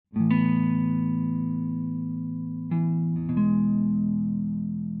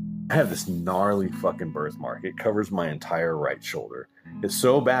I have this gnarly fucking birthmark. It covers my entire right shoulder. It's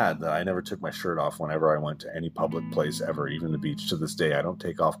so bad that I never took my shirt off whenever I went to any public place ever, even the beach. To this day, I don't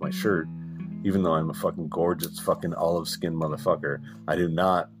take off my shirt, even though I'm a fucking gorgeous fucking olive skin motherfucker. I do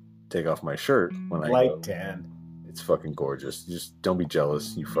not take off my shirt when I go. Light tan. It's fucking gorgeous. Just don't be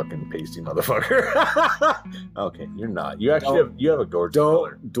jealous, you fucking pasty motherfucker. Okay, you're not. You actually have a gorgeous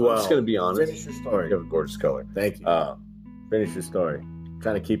color. Dwell. I'm just gonna be honest. Finish your story. You have a gorgeous color. Thank you. Finish your story.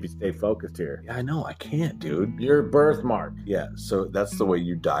 Trying to keep you stay focused here. Yeah, I know. I can't, dude. Your birthmark. Yeah, so that's the way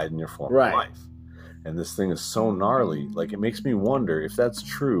you died in your former life. And this thing is so gnarly. Like, it makes me wonder if that's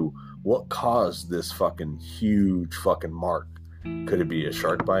true, what caused this fucking huge fucking mark? Could it be a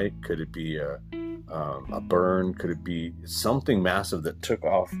shark bite? Could it be a burn? Could it be something massive that took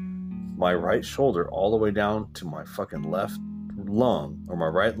off my right shoulder all the way down to my fucking left lung, or my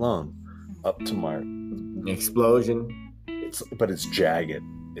right lung, up to my explosion? But it's jagged.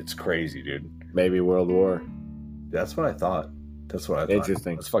 It's crazy, dude. Maybe World War. That's what I thought.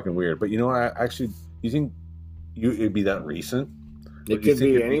 Interesting. It's fucking weird. But you know what? You think it'd be that recent? It could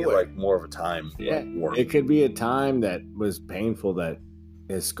be anyway. Like more of a time. Yeah. It could be a time that was painful that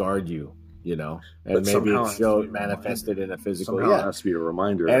has scarred you, you know, and but maybe it manifested in a physical. Somehow it has to be a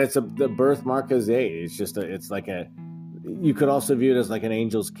reminder. And the birthmark is it's just it's like you could also view it as like an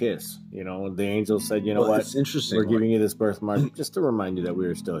angel's kiss. You know, the angel said, you know what? It's interesting. We're giving you this birthmark just to remind you that we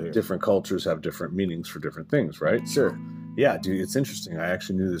are still here. Different cultures have different meanings for different things, right? Sure. Yeah, dude, it's interesting. I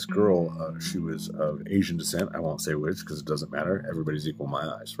actually knew this girl. She was of Asian descent. I won't say which because it doesn't matter. Everybody's equal in my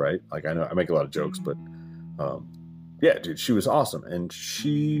eyes, right? Like, I know I make a lot of jokes, but yeah, dude, she was awesome. And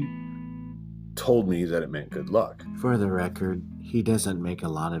she told me that it meant good luck. For the record, he doesn't make a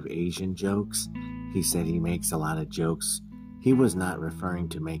lot of Asian jokes. He said he makes a lot of jokes. He was not referring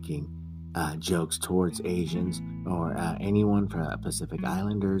to making jokes towards Asians or anyone from Pacific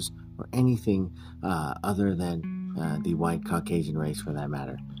Islanders or anything other than the white Caucasian race, for that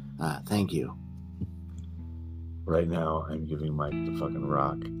matter. Thank you. Right now, I'm giving Mike the fucking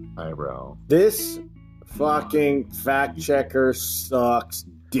rock eyebrow. This fucking fact checker sucks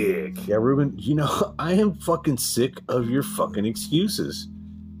dick. Yeah, Ruben, you know, I am fucking sick of your fucking excuses.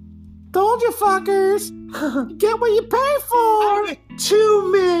 Told you fuckers! You get what you pay for! I get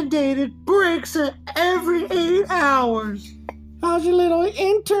 2 mandated breaks every 8 hours. How's your little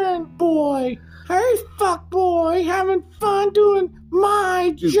intern boy? Hey, fuck boy, having fun doing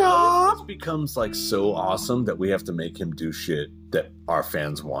my job? This becomes like so awesome that we have to make him do shit that our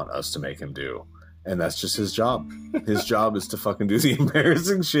fans want us to make him do. And that's just his job. His job is to fucking do the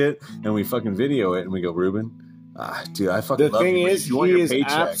embarrassing shit, and we fucking video it, and we go, Ruben, dude, I fucking love you. The thing is, he is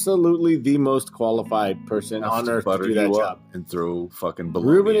absolutely the most qualified person on earth to do that job. And throw fucking baloney.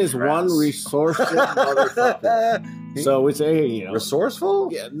 Ruben is one resourceful motherfucker. So we say, hey, you know. Resourceful?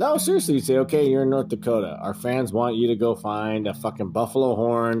 Yeah, no, seriously. You say, okay, you're in North Dakota. Our fans want you to go find a fucking buffalo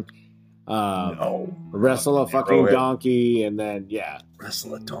horn. Wrestle a fucking donkey, and then,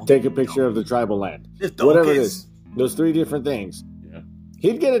 wrestle a donkey. Take a picture of the tribal land. Whatever it is. Those 3 different things. Yeah.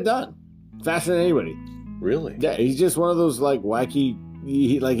 He'd get it done faster than anybody. Really? Yeah, he's just one of those like wacky.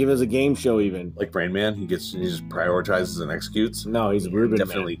 Like if it was a game show, even like Brain Man, he just prioritizes and executes. No, he's Ruben.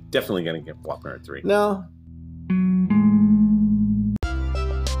 Definitely gonna get Whopper at 3. No.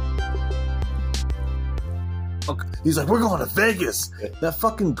 He's like, we're going to Vegas. That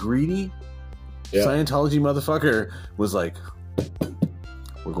fucking greedy Scientology motherfucker was like,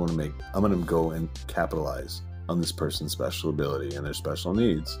 I'm gonna go and capitalize on this person's special ability and their special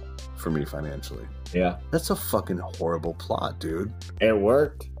needs for me financially. Yeah. That's a fucking horrible plot, dude. It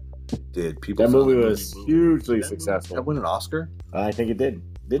worked. It did. People that movie was hugely successful. That won an Oscar? I think it did.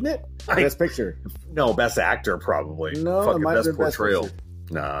 Didn't it? Best picture. No, best actor probably. No, fucking it might best portrayal.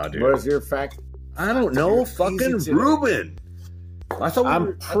 Nah, dude. What is your fact? I don't know. Fucking Ruben. I thought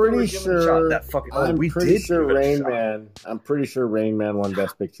I'm pretty sure Rain Man won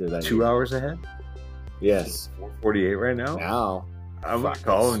Best Picture that 2 hours ahead? Yes. 4:48 right now? Now. I'm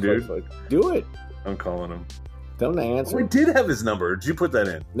calling him, dude. Do it. I'm calling him. Don't answer. We did have his number. Did you put that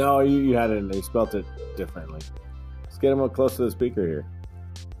in? No, you had it. You spelled it differently. Let's get him up close to the speaker here.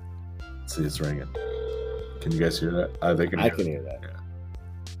 Let's see, it's ringing. Can you guys hear that? I can hear that. Yeah.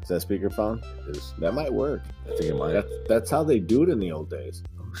 Is that speakerphone? It is. That might work. I think it might. That's how they do it in the old days.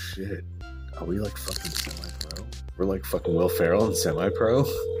 Oh, shit. Are we like fucking semi-pro? We're like fucking Will Ferrell and semi-pro?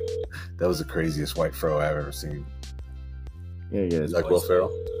 That was the craziest white fro I've ever seen. Yeah, yeah. Like Will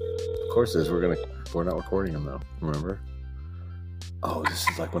Ferrell? Of course it is. We're not recording him, though. Remember? Oh, this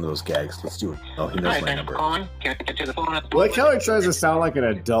is like one of those gags. Let's do it. Oh, he knows my number. I like how he tries to sound like an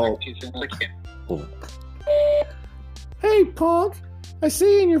adult. Hold on. Hey, punk. I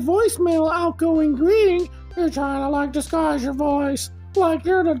see in your voicemail outgoing greeting, you're trying to like disguise your voice like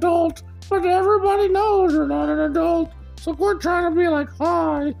you're an adult, but everybody knows you're not an adult. So quit trying to be like,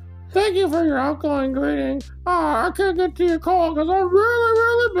 hi, thank you for your outgoing greeting. I can't get to your call because I'm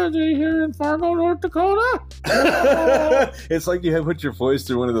really busy here in Fargo, North Dakota. It's like you have put your voice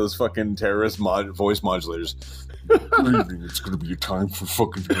through one of those fucking terrorist voice modulators. It's gonna be a time for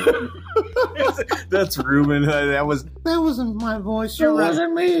fucking. That's Ruben. That wasn't my voice. It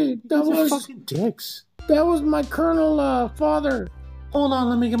wasn't me. That was fucking dicks. That was my Colonel father. Hold on,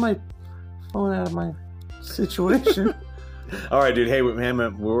 let me get my phone out of my situation. All right, dude. Hey,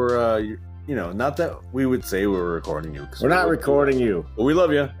 man, we're not that we would say we were recording you. We're not recording you. But we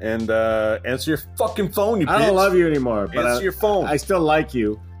love you, and answer your fucking phone, you bitch. I don't love you anymore, but answer your phone. I still like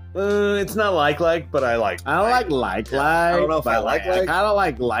you. It's not like, but I like. I don't like. I don't know if I like. I kind of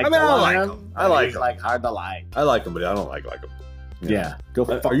like. I mean, I don't like them. I like them. Like hard to like. I like them, but I don't like them. Yeah. Go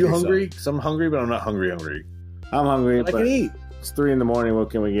fuck Are you yourself. hungry? So I'm hungry, but I'm not hungry. I'm hungry. I can eat. It's 3 a.m. What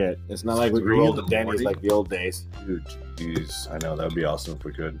can we get? It's not like we can roll the Denny's like the old days. Dude, jeez. I know. That would be awesome if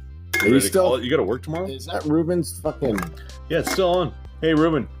we could. Are you still? You got to work tomorrow? Is that Ruben's fucking... Yeah, it's still on. Hey,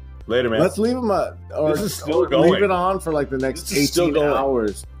 Ruben. Later, man. Let's leave him or this is still going. Leave it on for like the next 18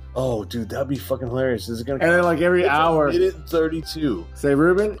 hours. Oh, dude, that'd be fucking hilarious. Is it gonna? And then like every hour. It's 1:32. Say,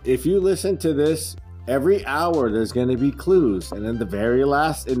 Ruben, if you listen to this every hour, there's going to be clues. And then the very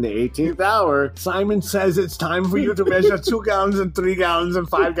last, in the 18th hour, Simon says it's time for you to measure 2 gallons and 3 gallons and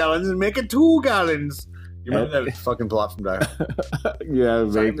 5 gallons and make it 2 gallons. You remember that fucking plot from Die Hard? Yeah,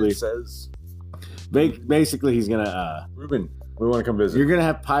 vaguely. Simon says. Basically, he's going to... Ruben, we want to come visit. You're going to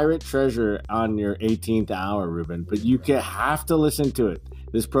have pirate treasure on your 18th hour, Ruben. But you have to listen to it.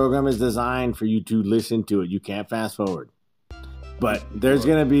 This program is designed for you to listen to it. You can't fast forward. But there's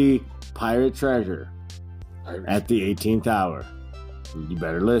going to be pirate treasure at the 18th hour. You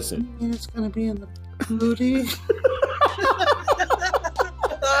better listen. It's going to be in the booty.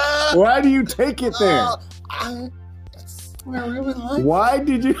 Why do you take it there? That's where I really like. Why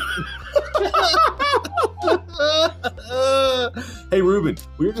did you... Hey, Ruben,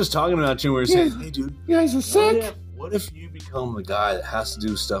 we were just talking about you and we were saying, hey, dude. You guys are sick? What if you become the guy that has to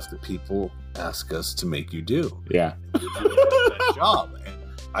do stuff that people ask us to make you do? Yeah. And you're doing that job. And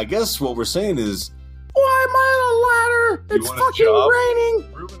I guess what we're saying is, why am I on a ladder? It's fucking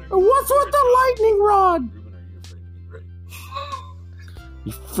raining. Ruben, what's with the lightning rod? Ruben, are you afraid to be great?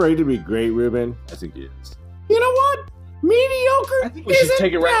 You afraid to be great, Ruben? I think he is. You know what? Mediocre I think we should isn't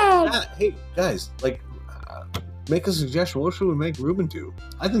take it bad. right. Hey, guys, make a suggestion. What should we make Ruben do?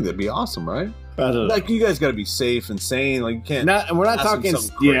 I think that'd be awesome, right? I don't know. Like, you guys got to be safe and sane. Like, you can't. We're not talking.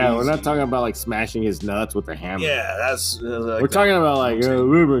 Yeah, we're not talking about like smashing his nuts with a hammer. Yeah, that's. We're talking about like,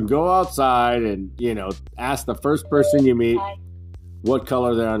 Ruben, go outside and ask the first person you meet what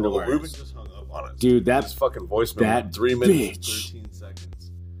color their underwear. Ruben just hung up on us, dude. That's fucking voicemail. That 3 minutes bitch. and 13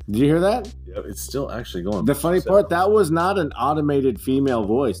 seconds. Did you hear that? Yeah, it's still actually going. The funny part, that was not an automated female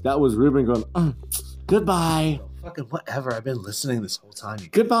voice. That was Ruben going, goodbye. Fucking whatever. I've been listening this whole time.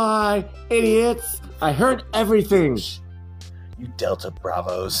 Goodbye, idiots. I heard everything. You Delta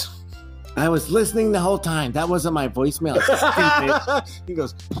Bravos. I was listening the whole time. That wasn't my voicemail. Stupid. He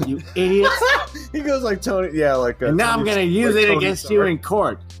goes, you idiots. He goes like Tony. Yeah, like. And now I'm going to use it against you in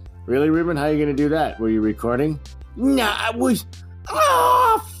court. Really, Ruben? How are you going to do that? Were you recording? Nah, I was.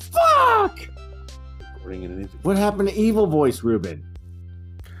 Oh, fuck. What happened to evil voice, Ruben?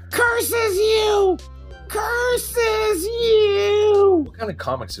 Curses you. Curses you! What kind of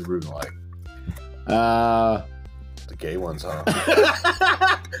comics is Ruben like? The gay ones, huh?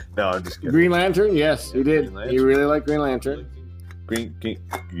 No, I'm just kidding. Green Lantern? Yes, he did. He really liked Green Lantern. Green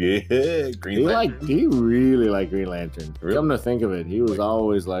Lantern. He really liked Green Lantern. Really? Come to think of it, he was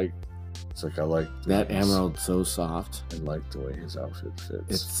always like, it's like I like that emerald so soft. I like the way his outfit fits.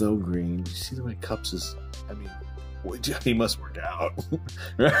 It's so green. You see the way Cups is. I mean, he must work out.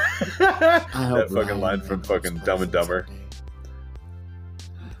 That fucking line from fucking Dumb and Dumber.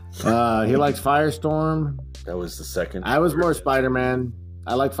 He liked Firestorm. That was the second. I was more Spider-Man.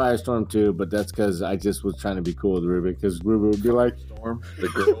 I like Firestorm too, but that's because I just was trying to be cool with Ruben. Because Ruben would be like, Storm, the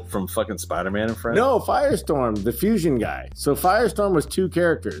girl from fucking Spider-Man and Friends. No, Firestorm, the fusion guy. So Firestorm was 2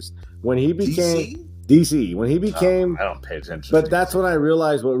 characters. When he became DC, when he became, I don't pay attention. But that's when I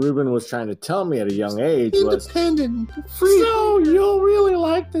realized what Ruben was trying to tell me at a young age was independent, free. So you'll really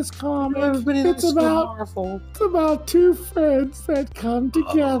like this comic. It's about 2 friends that come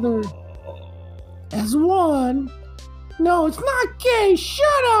together as one. No, it's not gay.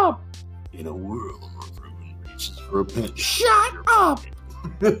 Shut up. In a world where Ruben reaches for a pinch. Shut up.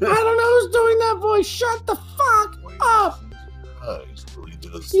 I don't know who's doing that voice. Shut the fuck up. eyes while he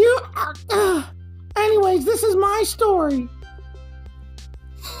does. Anyways, this is my story.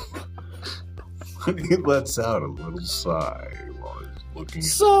 He lets out a little sigh while he's looking at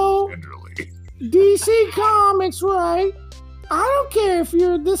him tenderly. DC Comics, right? I don't care if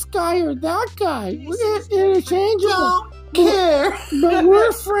you're this guy or that guy. We're interchangeable. Don't care. But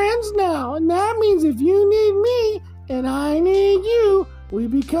we're friends now, and that means if you need me and I need you, we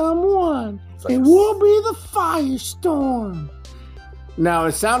become one. Like and we'll be the Firestorm. Now,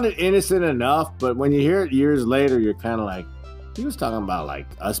 it sounded innocent enough, but when you hear it years later, you're kind of like, he was talking about like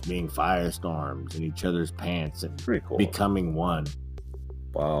us being firestorms in each other's pants and pretty cool. Becoming one.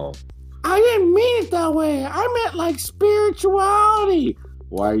 Wow. I didn't mean it that way. I meant like spirituality.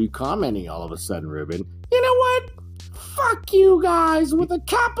 Why are you commenting all of a sudden, Ruben? You know what? Fuck you guys with a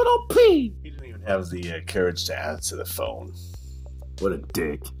capital P. He didn't even have the courage to answer the phone. What a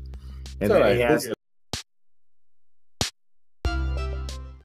dick. And then he has